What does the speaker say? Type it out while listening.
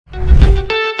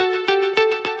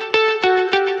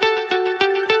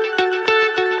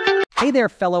Hey there,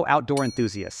 fellow outdoor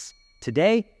enthusiasts.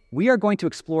 Today, we are going to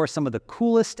explore some of the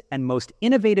coolest and most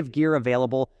innovative gear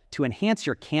available to enhance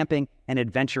your camping and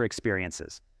adventure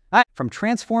experiences. From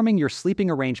transforming your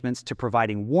sleeping arrangements to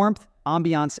providing warmth,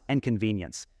 ambiance, and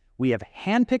convenience, we have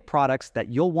hand-picked products that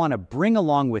you'll want to bring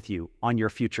along with you on your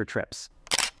future trips.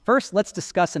 First, let's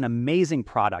discuss an amazing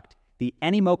product, the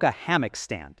Animoca Hammock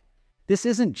Stand. This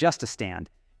isn't just a stand.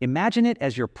 Imagine it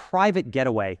as your private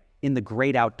getaway in the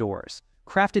great outdoors.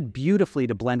 Crafted beautifully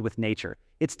to blend with nature,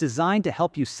 it's designed to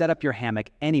help you set up your hammock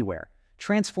anywhere,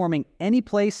 transforming any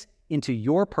place into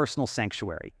your personal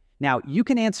sanctuary. Now, you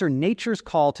can answer nature's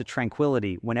call to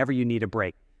tranquility whenever you need a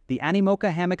break. The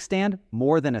Animoca Hammock Stand,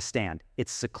 more than a stand.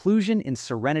 It's seclusion in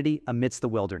serenity amidst the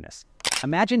wilderness.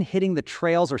 Imagine hitting the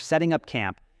trails or setting up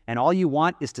camp, and all you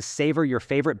want is to savor your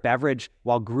favorite beverage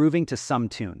while grooving to some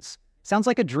tunes. Sounds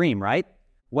like a dream, right?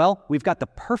 Well, we've got the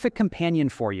perfect companion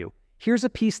for you. Here's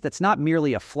a piece that's not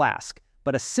merely a flask,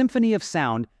 but a symphony of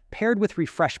sound paired with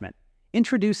refreshment.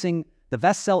 Introducing the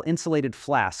Vessel Insulated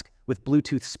Flask with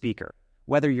Bluetooth speaker.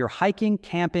 Whether you're hiking,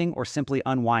 camping, or simply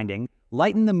unwinding,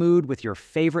 lighten the mood with your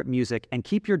favorite music and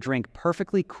keep your drink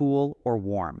perfectly cool or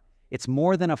warm. It's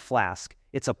more than a flask,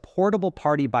 it's a portable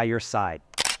party by your side.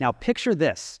 Now picture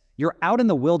this. You're out in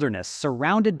the wilderness,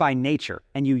 surrounded by nature,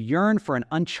 and you yearn for an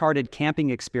uncharted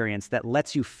camping experience that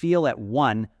lets you feel at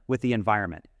one with the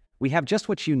environment. We have just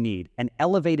what you need, an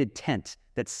elevated tent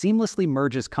that seamlessly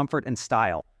merges comfort and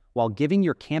style while giving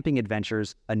your camping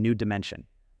adventures a new dimension.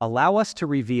 Allow us to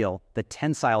reveal the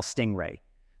Tensile Stingray.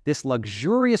 This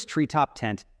luxurious treetop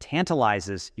tent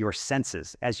tantalizes your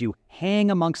senses as you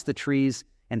hang amongst the trees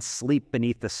and sleep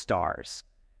beneath the stars.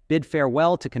 Bid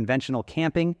farewell to conventional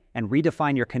camping and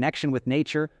redefine your connection with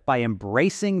nature by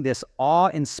embracing this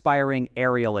awe-inspiring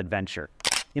aerial adventure.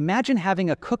 Imagine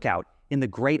having a cookout in the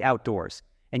great outdoors,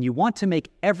 and you want to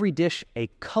make every dish a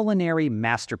culinary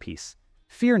masterpiece.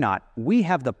 Fear not, we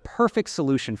have the perfect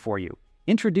solution for you.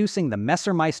 Introducing the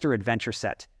Messermeister Adventure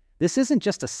Set. This isn't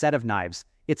just a set of knives,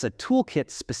 it's a toolkit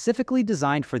specifically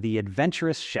designed for the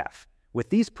adventurous chef. With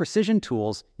these precision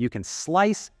tools, you can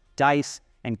slice, dice,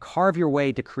 and carve your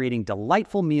way to creating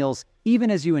delightful meals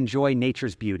even as you enjoy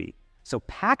nature's beauty. So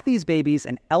pack these babies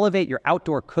and elevate your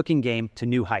outdoor cooking game to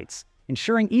new heights,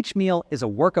 ensuring each meal is a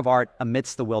work of art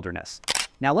amidst the wilderness.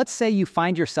 Now let's say you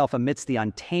find yourself amidst the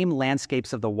untamed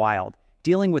landscapes of the wild,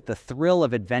 dealing with the thrill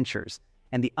of adventures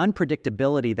and the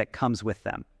unpredictability that comes with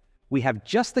them. We have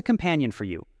just the companion for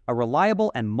you, a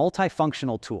reliable and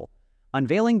multifunctional tool.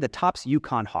 Unveiling the Tops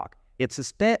Yukon Hawk. It's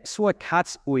a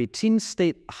kat's uitin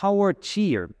state hauer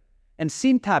chier, and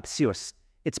sintapsius.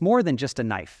 It's more than just a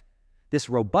knife. This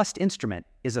robust instrument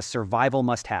is a survival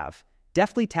must-have,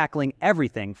 deftly tackling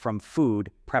everything from food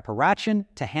preparation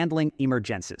to handling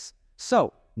emergencies.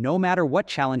 So, no matter what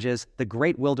challenges the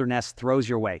great wilderness throws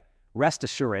your way, rest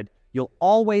assured, you'll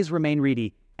always remain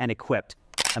ready and equipped.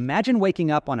 Imagine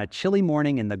waking up on a chilly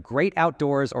morning in the great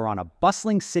outdoors or on a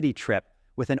bustling city trip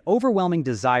with an overwhelming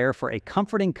desire for a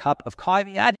comforting cup of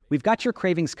coffee. We've got your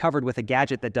cravings covered with a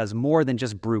gadget that does more than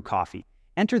just brew coffee.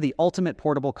 Enter the ultimate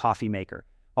portable coffee maker.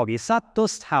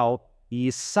 The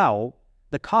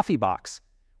coffee box.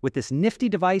 With this nifty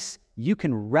device, you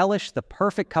can relish the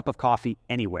perfect cup of coffee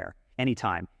anywhere,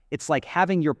 anytime. It's like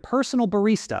having your personal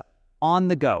barista on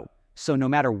the go. So no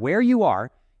matter where you are,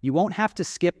 you won't have to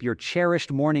skip your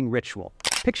cherished morning ritual.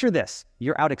 Picture this,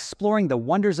 you're out exploring the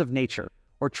wonders of nature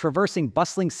or traversing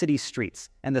bustling city streets,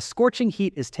 and the scorching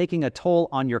heat is taking a toll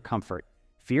on your comfort.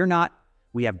 Fear not,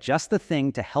 we have just the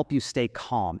thing to help you stay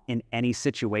calm in any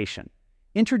situation.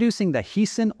 Introducing the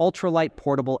Heeson Ultralight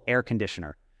Portable Air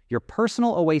Conditioner, your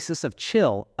personal oasis of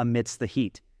chill amidst the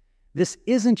heat. This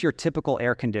isn't your typical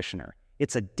air conditioner.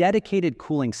 It's a dedicated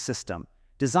cooling system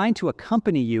designed to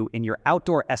accompany you in your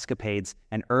outdoor escapades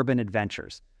and urban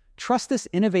adventures. Trust this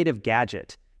innovative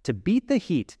gadget to beat the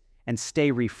heat and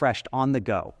stay refreshed on the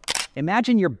go.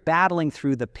 Imagine you're battling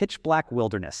through the pitch-black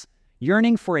wilderness,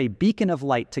 yearning for a beacon of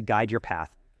light to guide your path.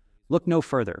 Look no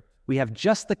further. We have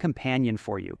just the companion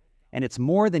for you, and it's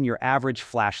more than your average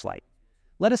flashlight.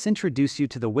 Let us introduce you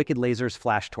to the Wicked Laser's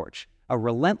Flash Torch, a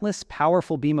relentless,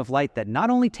 powerful beam of light that not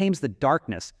only tames the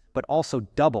darkness, but also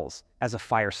doubles as a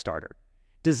fire starter.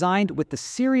 Designed with the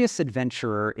serious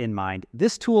adventurer in mind,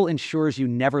 this tool ensures you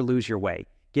never lose your way,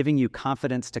 giving you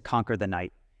confidence to conquer the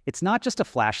night. It's not just a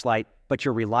flashlight, but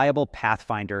your reliable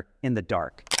pathfinder in the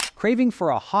dark. Craving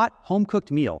for a hot,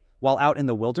 home-cooked meal while out in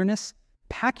the wilderness?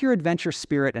 Pack your adventure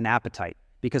spirit and appetite,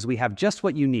 because we have just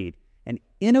what you need, an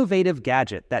innovative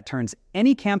gadget that turns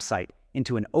any campsite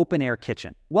into an open-air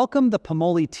kitchen. Welcome the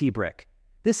Pomoli Tea Brick.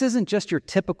 This isn't just your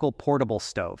typical portable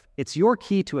stove. It's your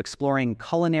key to exploring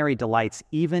culinary delights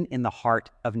even in the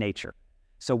heart of nature.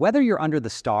 So whether you're under the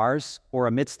stars or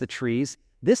amidst the trees,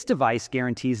 this device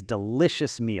guarantees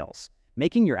delicious meals,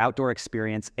 making your outdoor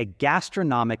experience a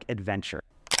gastronomic adventure.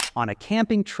 On a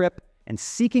camping trip and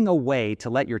seeking a way to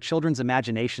let your children's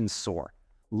imaginations soar,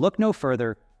 look no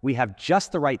further, we have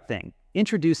just the right thing.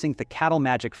 Introducing the Cattle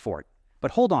Magic Fort.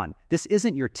 But hold on, this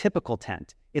isn't your typical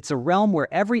tent. It's a realm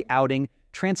where every outing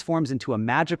transforms into a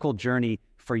magical journey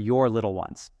for your little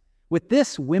ones. With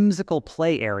this whimsical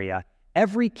play area,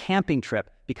 every camping trip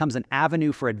becomes an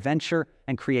avenue for adventure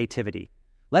and creativity.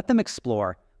 Let them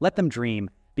explore, let them dream,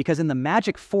 because in the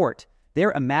Magic Fort,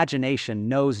 their imagination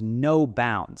knows no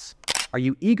bounds. Are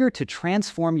you eager to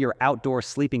transform your outdoor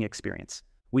sleeping experience?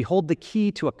 We hold the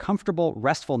key to a comfortable,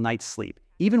 restful night's sleep,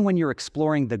 even when you're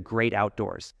exploring the great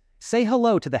outdoors. Say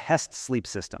hello to the Hest Sleep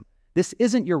System. This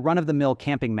isn't your run-of-the-mill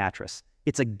camping mattress.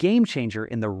 It's a game changer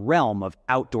in the realm of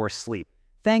outdoor sleep.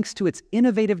 Thanks to its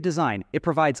innovative design, it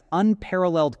provides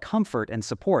unparalleled comfort and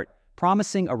support,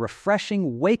 promising a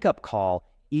refreshing wake-up call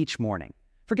each morning.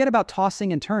 Forget about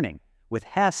tossing and turning. With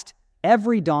Hest,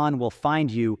 every dawn will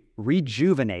find you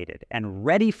rejuvenated and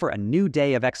ready for a new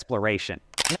day of exploration.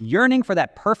 Yearning for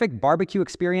that perfect barbecue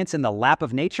experience in the lap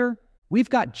of nature? We've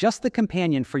got just the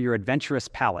companion for your adventurous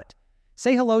palate.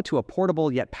 Say hello to a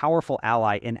portable yet powerful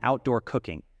ally in outdoor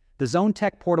cooking, the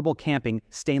ZoneTech Portable Camping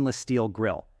Stainless Steel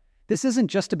Grill. This isn't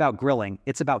just about grilling,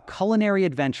 it's about culinary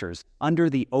adventures under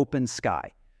the open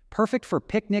sky. Perfect for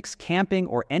picnics, camping,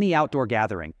 or any outdoor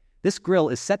gathering, this grill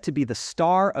is set to be the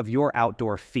star of your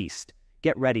outdoor feast.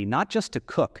 Get ready not just to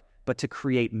cook, but to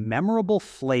create memorable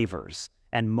flavors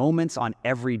and moments on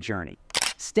every journey.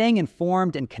 Staying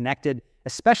informed and connected,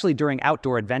 especially during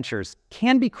outdoor adventures,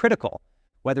 can be critical.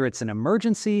 Whether it's an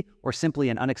emergency or simply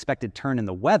an unexpected turn in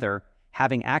the weather,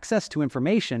 having access to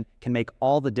information can make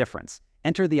all the difference.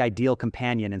 Enter the ideal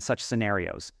companion in such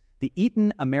scenarios, the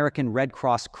Eaton American Red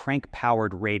Cross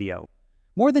crank-powered radio.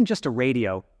 More than just a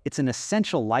radio, it's an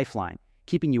essential lifeline,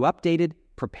 keeping you updated,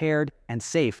 prepared, and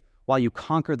safe while you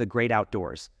conquer the great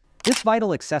outdoors. This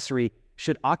vital accessory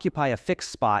should occupy a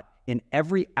fixed spot in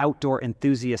every outdoor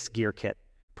enthusiast gear kit,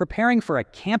 preparing for a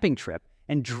camping trip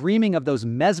and dreaming of those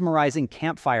mesmerizing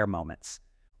campfire moments.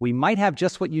 We might have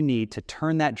just what you need to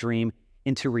turn that dream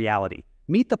into reality.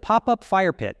 Meet the pop-up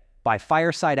fire pit by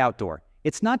Fireside Outdoor.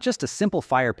 It's not just a simple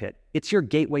fire pit, it's your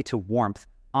gateway to warmth,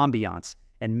 ambiance,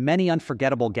 and many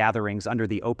unforgettable gatherings under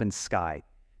the open sky.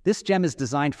 This gem is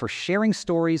designed for sharing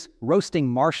stories, roasting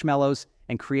marshmallows,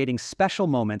 and creating special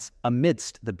moments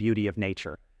amidst the beauty of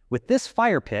nature. With this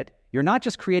fire pit, you're not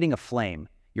just creating a flame,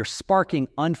 you're sparking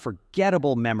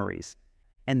unforgettable memories.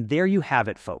 And there you have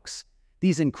it, folks.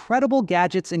 These incredible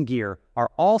gadgets and gear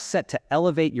are all set to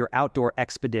elevate your outdoor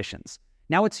expeditions.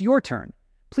 Now it's your turn.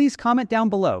 Please comment down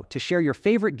below to share your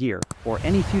favorite gear or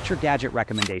any future gadget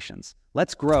recommendations.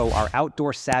 Let's grow our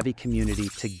outdoor savvy community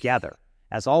together.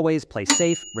 As always, play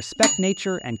safe, respect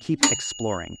nature, and keep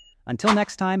exploring. Until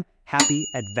next time, happy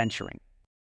adventuring.